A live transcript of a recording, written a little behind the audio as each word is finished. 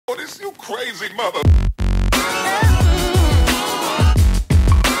face, you crazy mother.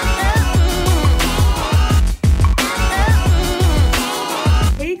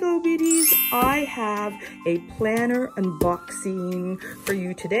 Hey Go Biddies, I have a planner unboxing for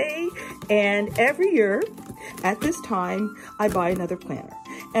you today, and every year at this time I buy another planner,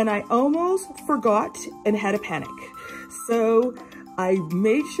 and I almost forgot and had a panic. So I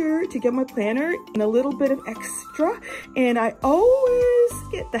made sure to get my planner and a little bit of extra, and I always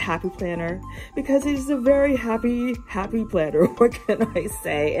get the happy planner because it is a very happy planner. What can I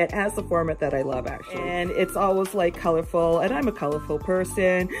say? It has the format that I love, actually, and it's always like colorful, and I'm a colorful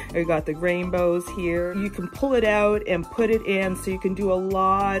person. I got the rainbows here. You can pull it out and put it in, so you can do a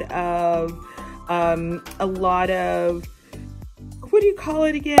lot of what do you call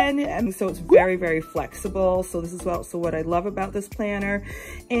it again? And so it's very, very flexible. So this is also what I love about this planner.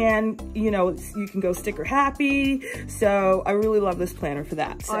 And you know, you can go sticker happy. So I really love this planner for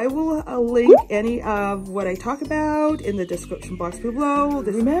that. So I will link any of what I talk about in the description box below.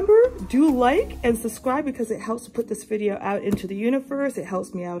 Remember, do like and subscribe because it helps to put this video out into the universe. It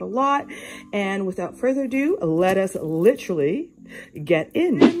helps me out a lot. And without further ado, let us literally get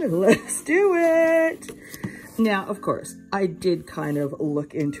in. Let's do it. Now, of course, I did kind of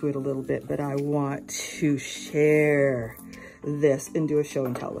look into it a little bit, but I want to share this and do a show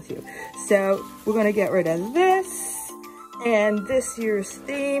and tell with you. So we're going to get rid of this, and this year's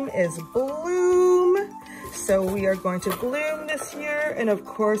theme is bloom. So we are going to bloom this year, and of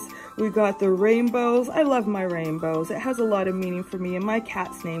course we got the rainbows. I love my rainbows. It has a lot of meaning for me, and my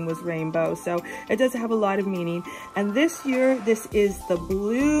cat's name was Rainbow, so it does have a lot of meaning. And this year, this is the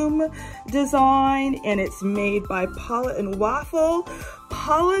bloom design, and it's made by Paula and Waffle.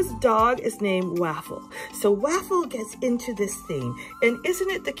 Paula's dog is named Waffle, so Waffle gets into this theme, and isn't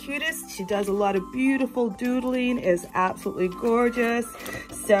it the cutest? She does a lot of beautiful doodling, is absolutely gorgeous.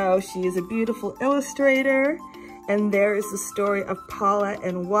 So she is a beautiful illustrator, and there is the story of Paula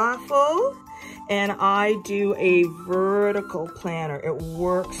and Waffle. And I do a vertical planner. It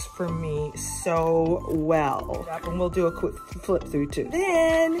works for me so well. And we'll do a quick flip through too.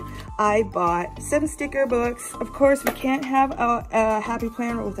 Then I bought some sticker books. Of course, we can't have a happy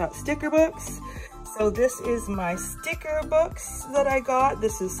planner without sticker books. So this is my sticker books that I got.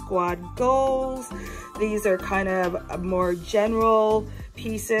 This is squad goals. These are kind of more general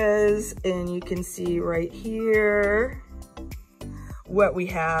pieces, and you can see right here what we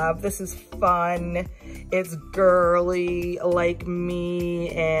have. This is fun. It's girly like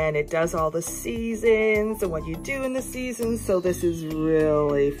me, and it does all the seasons and what you do in the seasons. So this is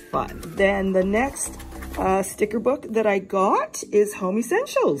really fun. Then the next sticker book that I got is Home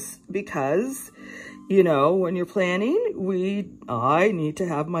Essentials, because you know, when you're planning, I need to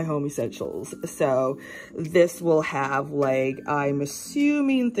have my home essentials. So this will have, like, I'm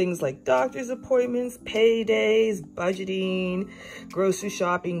assuming things like doctor's appointments, paydays, budgeting, grocery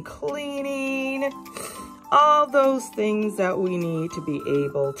shopping, cleaning, all those things that we need to be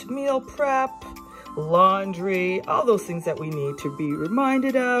able to meal prep, laundry, all those things that we need to be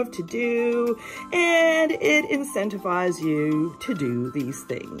reminded of to do, and it incentivizes you to do these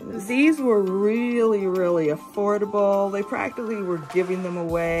things. These were really, really affordable. They practically were giving them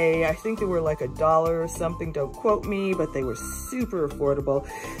away. I think they were like $1 or something, don't quote me, but they were super affordable.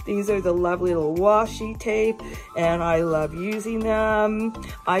 These are the lovely little washi tape, and I love using them.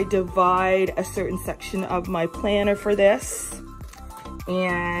 I divide a certain section of my planner for this,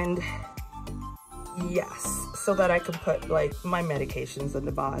 and yes, so that I can put like my medications on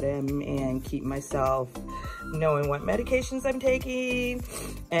the bottom and keep myself knowing what medications I'm taking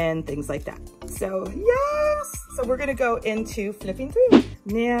and things like that. So yes, so we're gonna go into flipping through.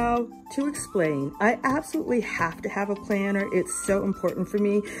 Now, to explain, I absolutely have to have a planner. It's so important for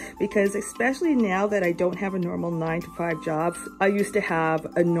me because especially now that I don't have a normal 9-to-5 job, I used to have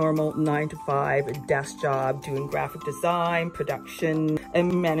a normal 9-to-5 desk job doing graphic design, production,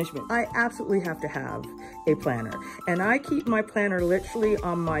 and management. I absolutely have to have a planner, and I keep my planner literally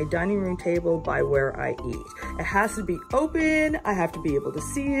on my dining room table by where I eat. It has to be open. I have to be able to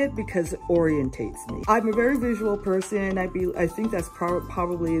see it because it orientates me. I'm a very visual person. I think that's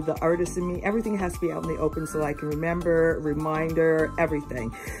probably the artist in me. Everything has to be out in the open so I can remember, reminder,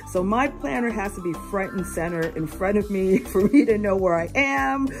 everything. So my planner has to be front and center in front of me for me to know where I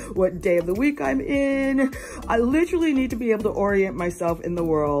am, what day of the week I'm in. I literally need to be able to orient myself in the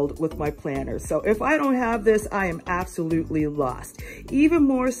world with my planner. So if I don't have this, I am absolutely lost. Even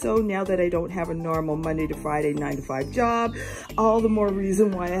more so now that I don't have a normal Monday to Friday 9-to-5 job, all the more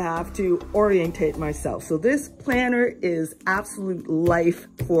reason why I have to orientate myself. So this planner is absolute life life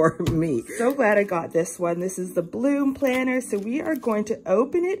for me. So glad I got this one. This is the Bloom planner. So we are going to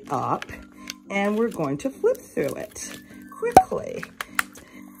open it up and we're going to flip through it quickly.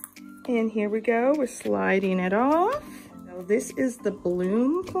 And here we go, we're sliding it off. So this is the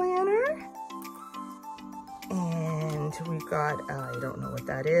Bloom planner. And we've got, I don't know what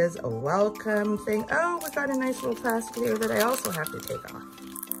that is, a welcome thing. Oh, we got a nice little plastic here that I also have to take off.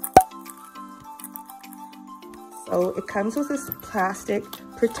 So it comes with this plastic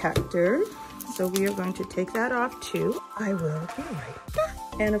protector. So we are going to take that off too. I will be right back.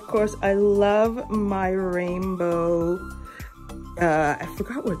 And of course, I love my rainbow, I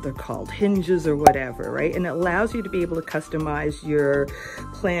forgot what they're called, hinges or whatever, right? And it allows you to be able to customize your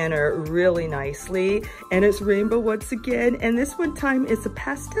planner really nicely. And it's rainbow once again. And this one time it's a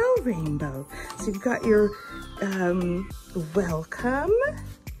pastel rainbow. So you've got your welcome.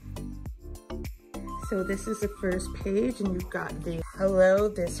 So this is the first page and you've got the hello,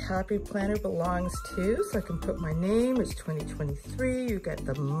 this happy planner belongs to. So I can put my name, it's 2023. You get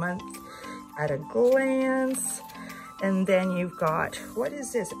the month at a glance. And then you've got, what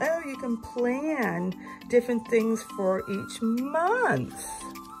is this? Oh, you can plan different things for each month.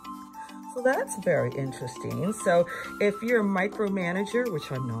 So that's very interesting. So if you're a micromanager,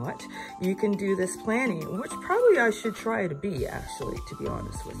 which I'm not, you can do this planning, which probably I should try to be actually, to be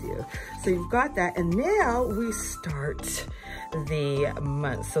honest with you. So you've got that. And now we start the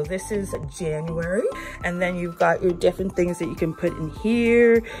month. So this is January. And then you've got your different things that you can put in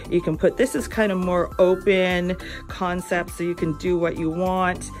here. You can put, this is kind of more open concept, so you can do what you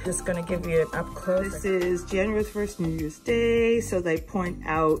want. Just gonna give you an up close. This is January 1st, New Year's Day. So they point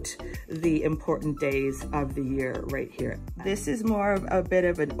out the important days of the year right here. This is more of a bit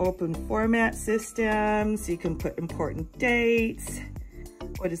of an open format system, so you can put important dates,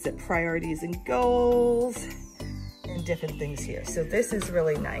 what is it, priorities and goals, and different things here. So this is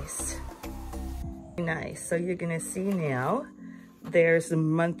really nice. Nice. So you're gonna see now, there's the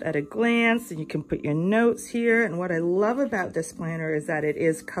month at a glance, and you can put your notes here. And what I love about this planner is that it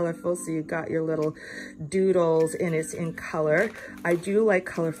is colorful. So you've got your little doodles and it's in color. I do like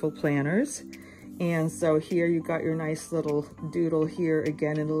colorful planners. And so here you got your nice little doodle here,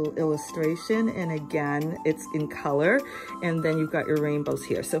 again, a little illustration. And again, it's in color. And then you've got your rainbows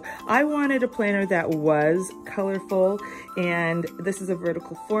here. So I wanted a planner that was colorful, and this is a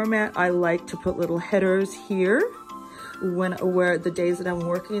vertical format. I like to put little headers here where the days that I'm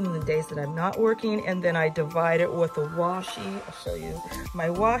working and the days that I'm not working, and then I divide it with a washi. I'll show you my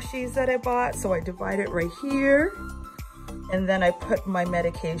washis that I bought. So I divide it right here, and then I put my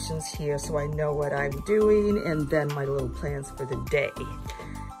medications here so I know what I'm doing, and then my little plans for the day.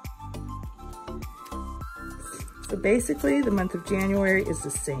 So basically the month of January is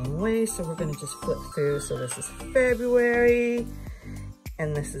the same way. So we're gonna just flip through. So this is February,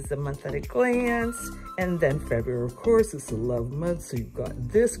 and this is the month at a glance. And then February, of course, is the love month. So you've got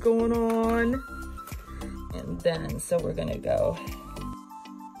this going on. And then, so we're gonna go,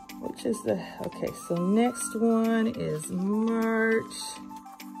 which is the, okay, so next one is March.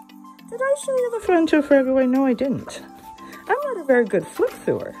 Did I show you the front of February? No, I didn't. I'm not a very good flip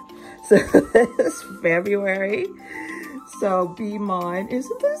througher. So this is February. So be mine.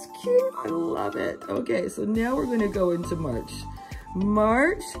 Isn't this cute? I love it. Okay, so now we're gonna go into March.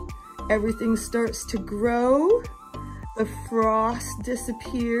 March, everything starts to grow. The frost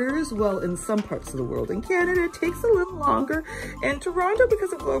disappears. Well, in some parts of the world. In Canada, it takes a little longer. In Toronto,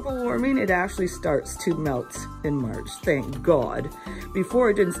 because of global warming, it actually starts to melt in March. Thank God. Before,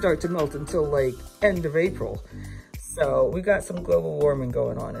 it didn't start to melt until like end of April. So we got some global warming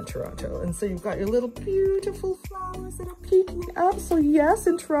going on in Toronto. And so you've got your little beautiful flowers that are peeking up. So yes,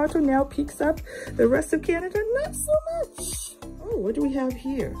 in Toronto now peaks up. The rest of Canada, not so much. Oh, what do we have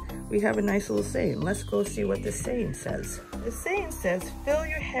here? We have a nice little saying. Let's go see what this saying says. The saying says, fill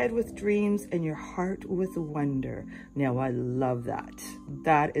your head with dreams and your heart with wonder. Now, I love that.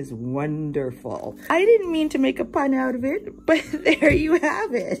 That is wonderful. I didn't mean to make a pun out of it, but there you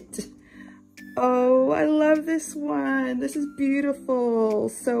have it. Oh, I love this one. This is beautiful.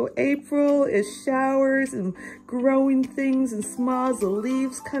 So April is showers and growing things and smiles. The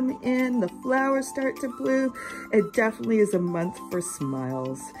leaves come in, the flowers start to bloom. It definitely is a month for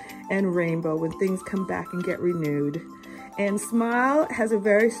smiles and rainbow when things come back and get renewed. And smile has a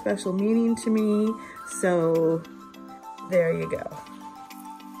very special meaning to me. So there you go.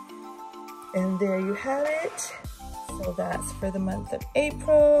 And there you have it. So that's for the month of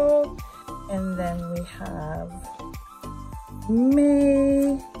April. And then we have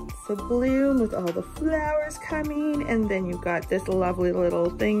May, so bloom with all the flowers coming. And then you've got this lovely little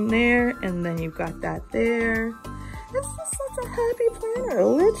thing there. And then you've got that there. This is such a happy planner,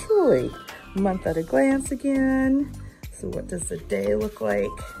 literally. Month at a glance again. So what does the day look like?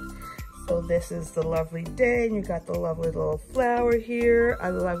 So this is the lovely day, and you got the lovely little flower here. I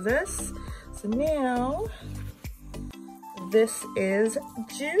love this. So now, this is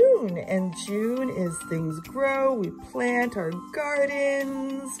June, and June is things grow. We plant our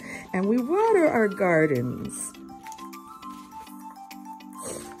gardens, and we water our gardens.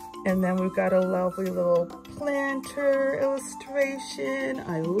 And then we've got a lovely little planter illustration.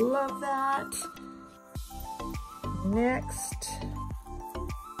 I love that. Next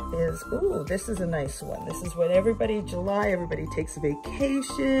is, ooh, this is a nice one. This is when July, everybody takes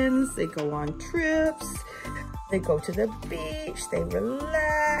vacations, they go on trips, they go to the beach, they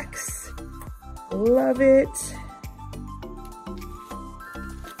relax. Love it.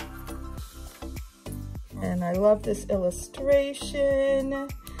 And I love this illustration.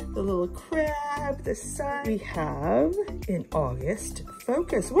 The little crab, the sun. We have in August,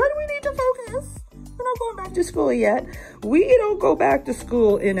 focus. Why do we need to focus? We're not going back to school yet. We don't go back to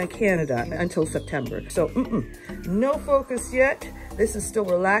school in Canada until September. So no focus yet. This is still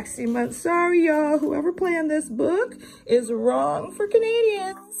relaxing month. Sorry, y'all. Whoever planned this book is wrong for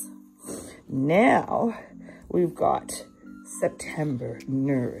Canadians. Now we've got September,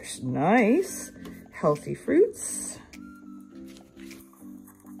 nourish. Nice. Healthy fruits.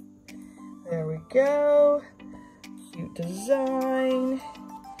 There we go. Cute design.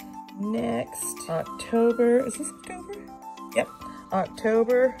 Next, October. Is this October? Yep,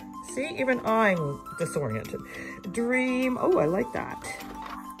 October. See, even I'm disoriented. Dream. Oh, I like that.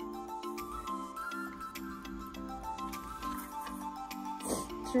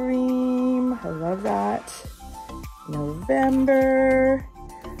 Dream. I love that. November.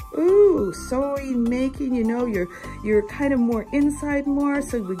 Ooh, sewing, making, you know, you're kind of more inside more,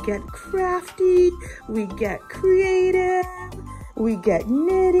 so we get crafty, we get creative, we get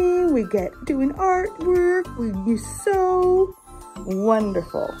knitting, we get doing artwork, you sew.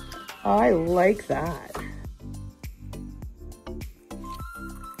 Wonderful. I like that.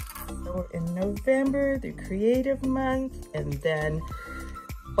 So we're in November, the creative month, and then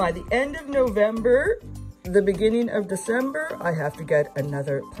by the end of November, the beginning of December, I have to get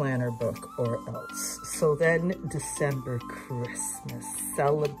another planner book or else. So then December, Christmas,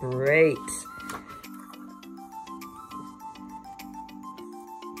 celebrate.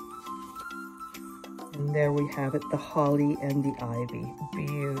 And there we have it, the holly and the ivy.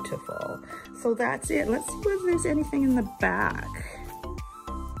 Beautiful. So that's it. Let's see if there's anything in the back.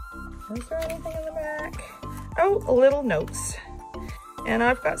 Is there anything in the back? Oh, little notes. And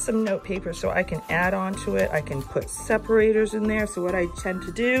I've got some note paper so I can add on to it. I can put separators in there. So what I tend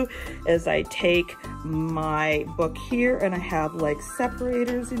to do is I take my book here and I have like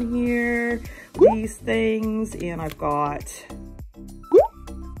separators in here, these things, and I've got,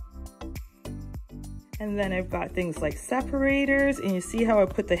 and then I've got things like separators, and you see how I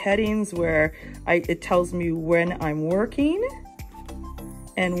put the headings where it tells me when I'm working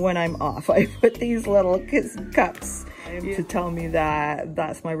and when I'm off. I put these little cups to tell me that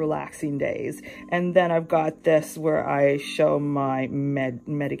that's my relaxing days. And then I've got this where I show my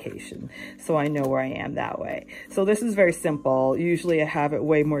medication, so I know where I am that way. So this is very simple. Usually I have it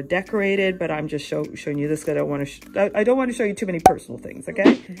way more decorated, but I'm just showing you this because I don't want to show you too many personal things,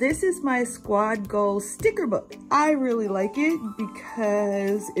 okay? This is my Squad Goals sticker book. I really like it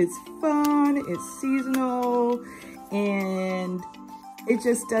because it's fun, it's seasonal, and it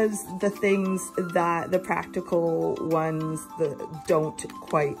just does the things that the practical ones don't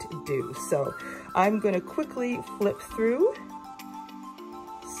quite do. So I'm going to quickly flip through.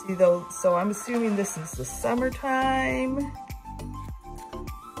 See those? So I'm assuming this is the summertime.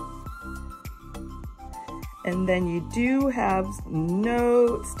 And then you do have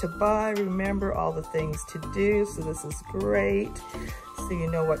notes to buy. Remember all the things to do. So this is great. So you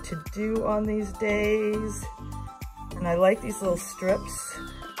know what to do on these days. And I like these little strips.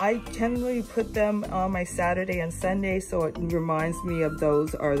 I generally put them on my Saturday and Sunday, so it reminds me of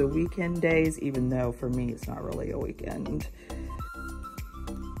those are the weekend days, even though for me it's not really a weekend.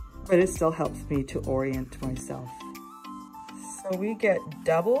 But it still helps me to orient myself. So we get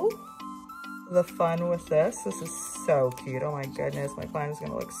double the fun with this. This is so cute. Oh my goodness, my plan is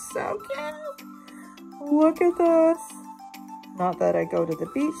gonna look so cute. Look at this. Not that I go to the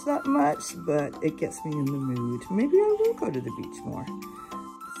beach that much, but it gets me in the mood. Maybe I will go to the beach more.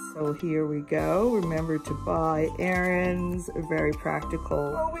 So here we go. Remember to buy errands, very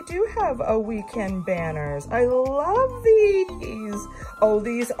practical. Oh, we do have a weekend banners. I love these. Oh,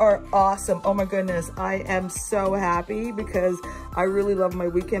 these are awesome. Oh my goodness. I am so happy because I really love my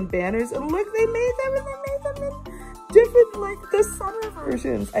weekend banners. And look, they made them and they made them in different, like the summer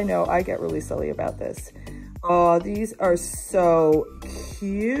versions. I know, I get really silly about this. Oh, these are so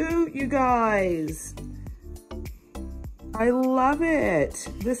cute, you guys. I love it.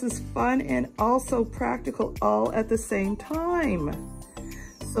 This is fun and also practical all at the same time.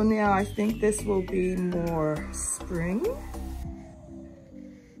 So now I think this will be more spring.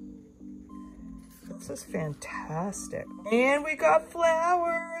 This is fantastic. And we got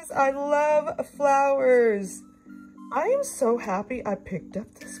flowers. I love flowers. I am so happy I picked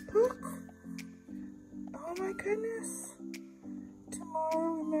up this book. Oh my goodness.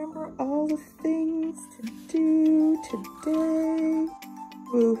 Tomorrow, remember all the things to do today.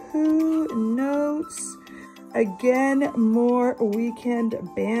 Woohoo, notes. Again, more weekend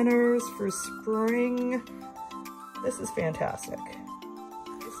banners for spring. This is fantastic.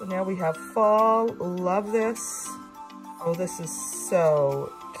 So now we have fall. Love this. Oh, this is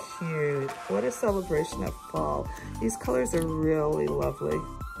so cute. What a celebration of fall. These colors are really lovely.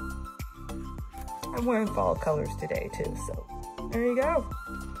 I'm wearing fall colors today too, so there you go.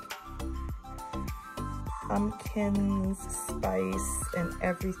 Pumpkins, spice, and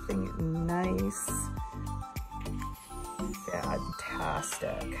everything nice.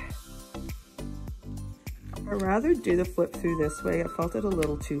 Fantastic. I'd rather do the flip through this way. I felt it a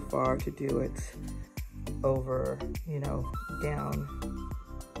little too far to do it over, you know, down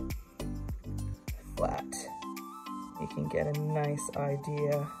flat. You can get a nice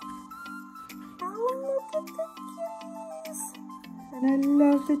idea. Oh, look at the kitties. And I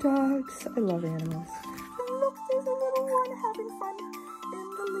love the dogs. I love animals. And look, there's a little one having fun in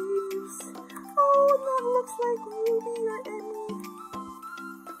the leaves. Oh, and that looks like Ruby or Emmy.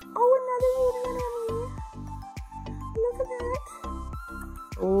 Oh, another Ruby and Emmy. Look at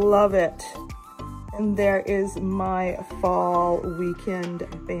that. Love it. And there is my fall weekend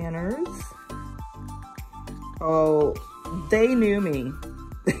banners. Oh, they knew me.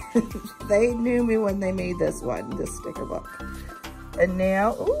 They knew me when they made this one, this sticker book. And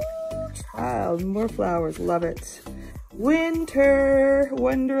now, ooh, child, more flowers, love it. Winter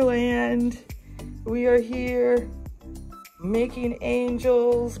Wonderland. We are here making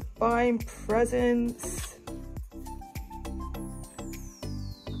angels, buying presents.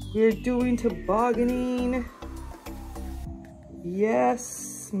 We're doing tobogganing.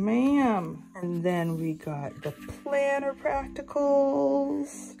 Yes, ma'am. And then we got the planner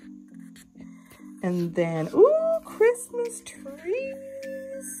practicals. And then, ooh, Christmas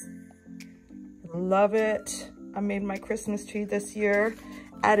trees. Love it. I made my Christmas tree this year.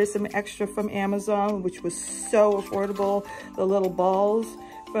 Added some extra from Amazon, which was so affordable. The little balls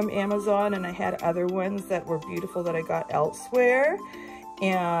from Amazon, and I had other ones that were beautiful that I got elsewhere.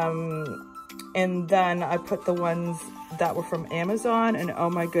 And then I put the ones that were from Amazon, and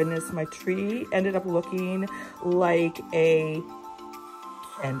oh my goodness, my tree ended up looking like a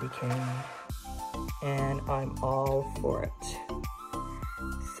candy cane. And I'm all for it.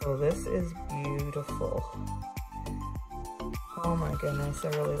 So this is beautiful. Oh my goodness, I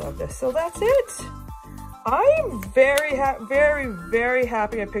really love this. So that's it. I am very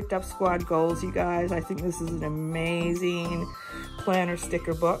happy I picked up Squad Goals, you guys. I think this is an amazing planner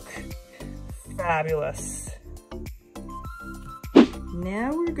sticker book. Fabulous.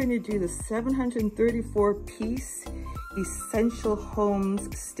 Now we're going to do the 734 piece Essential Homes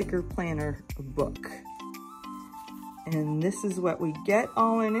sticker planner book. And this is what we get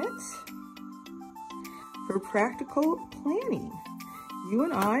all in it for practical planning. You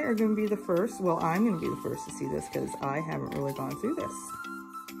and I are going to be the first. Well, I'm going to be the first to see this because I haven't really gone through this.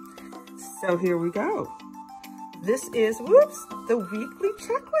 So here we go. This is, whoops, the weekly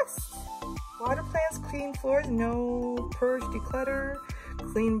checklist. Water plants, clean floors, no purge, declutter,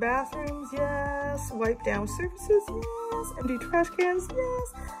 clean bathrooms, yes. Wipe down surfaces, yes. Empty trash cans,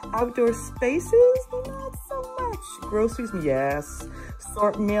 yes. Outdoor spaces, not so much. Groceries, yes.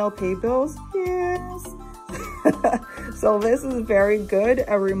 Sort mail, pay bills, yes. So this is very good,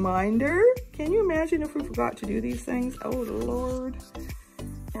 a reminder. Can you imagine if we forgot to do these things? Oh Lord.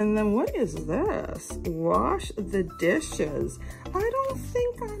 And then what is this? Wash the dishes. I don't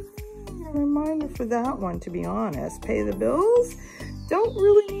think I need a reminder for that one, to be honest. Pay the bills. Don't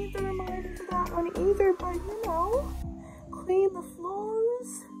really need the reminder for that one either, but you know, clean the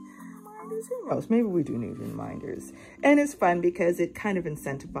floors. Reminders, who knows? Maybe we do need reminders. And it's fun because it kind of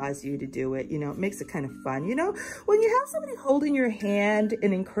incentivizes you to do it. You know, it makes it kind of fun. You know, when you have somebody holding your hand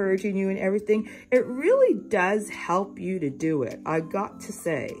and encouraging you and everything, it really does help you to do it. I got to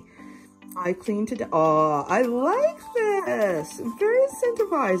say, I clean today. Oh, I like this. Very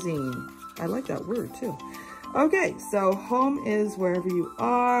incentivizing. I like that word too. Okay, so home is wherever you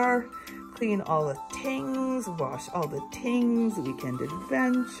are. clean all the things, wash all the things, weekend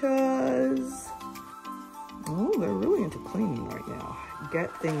adventures. Oh, they're really into cleaning right now.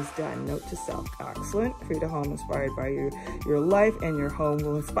 Get things done. Note to self. Excellent. Create a home inspired by your life, and your home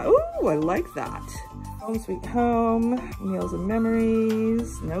will inspire. Oh, I like that. Home sweet home. Meals and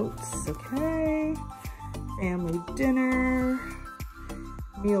memories. Notes. Okay. Family dinner.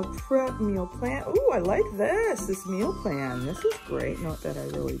 Meal prep. Meal plan. Oh, I like this. This meal plan. This is great. Not that I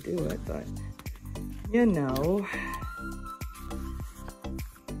really do it, but you know.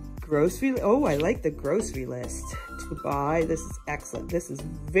 Grocery. Oh, I like the grocery list to buy. This is excellent. This is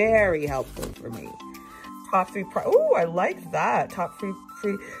very helpful for me. Top three. Oh, I like that. Top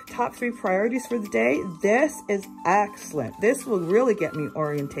three priorities for the day. This is excellent. This will really get me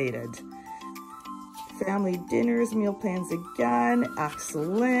orientated. Family dinners, meal plans again.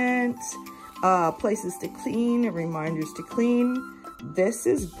 Excellent. Places to clean, reminders to clean. This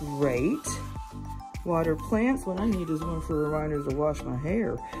is great. Water plants. What I need is one for reminders to wash my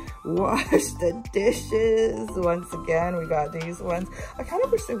hair. Wash the dishes. Once again, we got these ones. I kind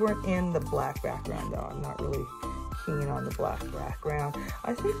of wish they weren't in the black background though. I'm not really keen on the black background.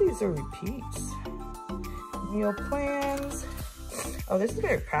 I think these are repeats. Meal plans. Oh, this is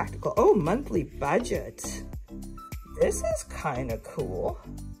very practical. Oh, monthly budget. This is kind of cool.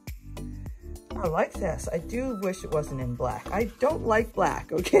 I like this. I do wish it wasn't in black. I don't like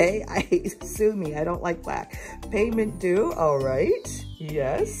black, okay? Sue me, I don't like black. Payment due, all right.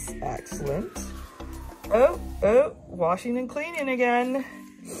 Yes, excellent. Oh, washing and cleaning again.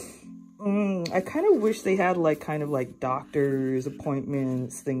 I kind of wish they had kind of doctor's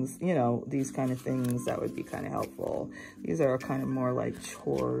appointments, things, you know, these kind of things. That would be kind of helpful. These are kind of more like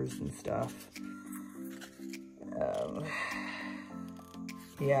chores and stuff.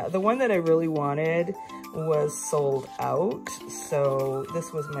 Yeah, the one that I really wanted was sold out. So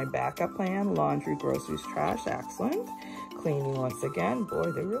this was my backup plan. Laundry, groceries, trash, excellent. Cleaning once again.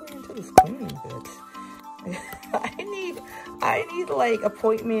 Boy, they're really into this cleaning bit. I need like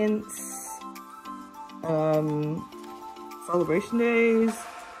appointments, celebration days,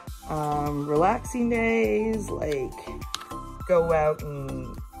 relaxing days, like go out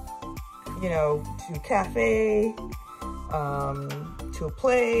and, you know, to a cafe, to a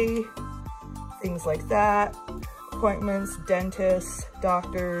play, things like that. Appointments, dentists,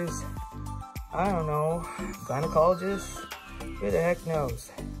 doctors, I don't know, gynecologists, who the heck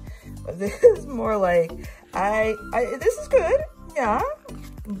knows. But this is more like, this is good, yeah,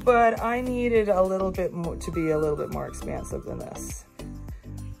 but I needed a little bit more, to be a little bit more expansive than this.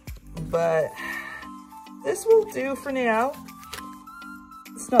 But this will do for now.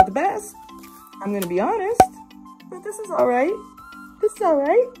 It's not the best, I'm gonna be honest, but this is all right. This is all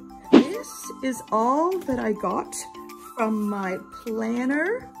right. This is all that I got from my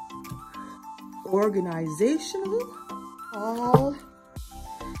planner, organizational haul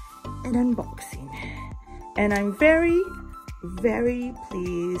and unboxing. And I'm very, very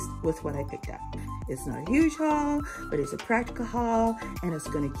pleased with what I picked up. It's not a huge haul, but it's a practical haul, and it's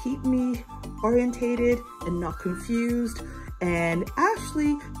gonna keep me orientated and not confused, and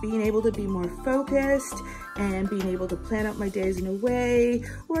actually being able to be more focused and being able to plan out my days in a way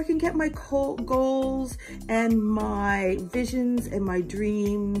where I can get my goals and my visions and my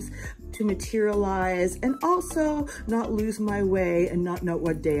dreams to materialize, and also not lose my way and not know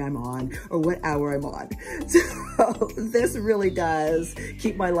what day I'm on or what hour I'm on. So this really does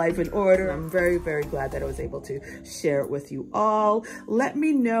keep my life in order. I'm very, very glad that I was able to share it with you all. Let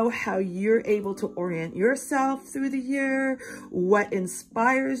me know how you're able to orient yourself through the year, what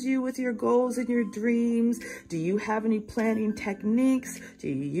inspires you with your goals and your dreams. Do you have any planning techniques? Do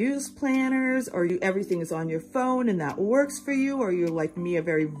you use planners, or everything is on your phone and that works for you? Or you're like me, a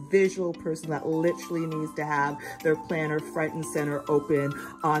very visual person that literally needs to have their planner front and center open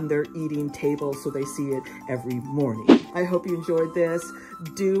on their eating table so they see it every morning. I hope you enjoyed this.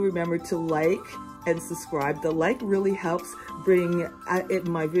 Do remember to like and subscribe. The like really helps bring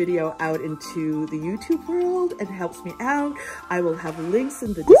my video out into the YouTube world and helps me out. I will have links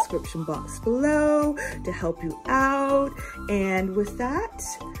in the description box below to help you out. And with that,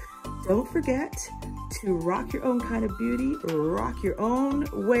 don't forget to rock your own kind of beauty, rock your own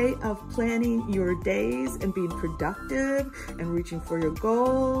way of planning your days and being productive and reaching for your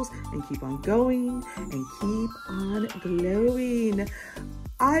goals, and keep on going and keep on glowing.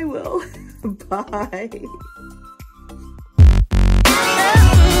 I will. Bye.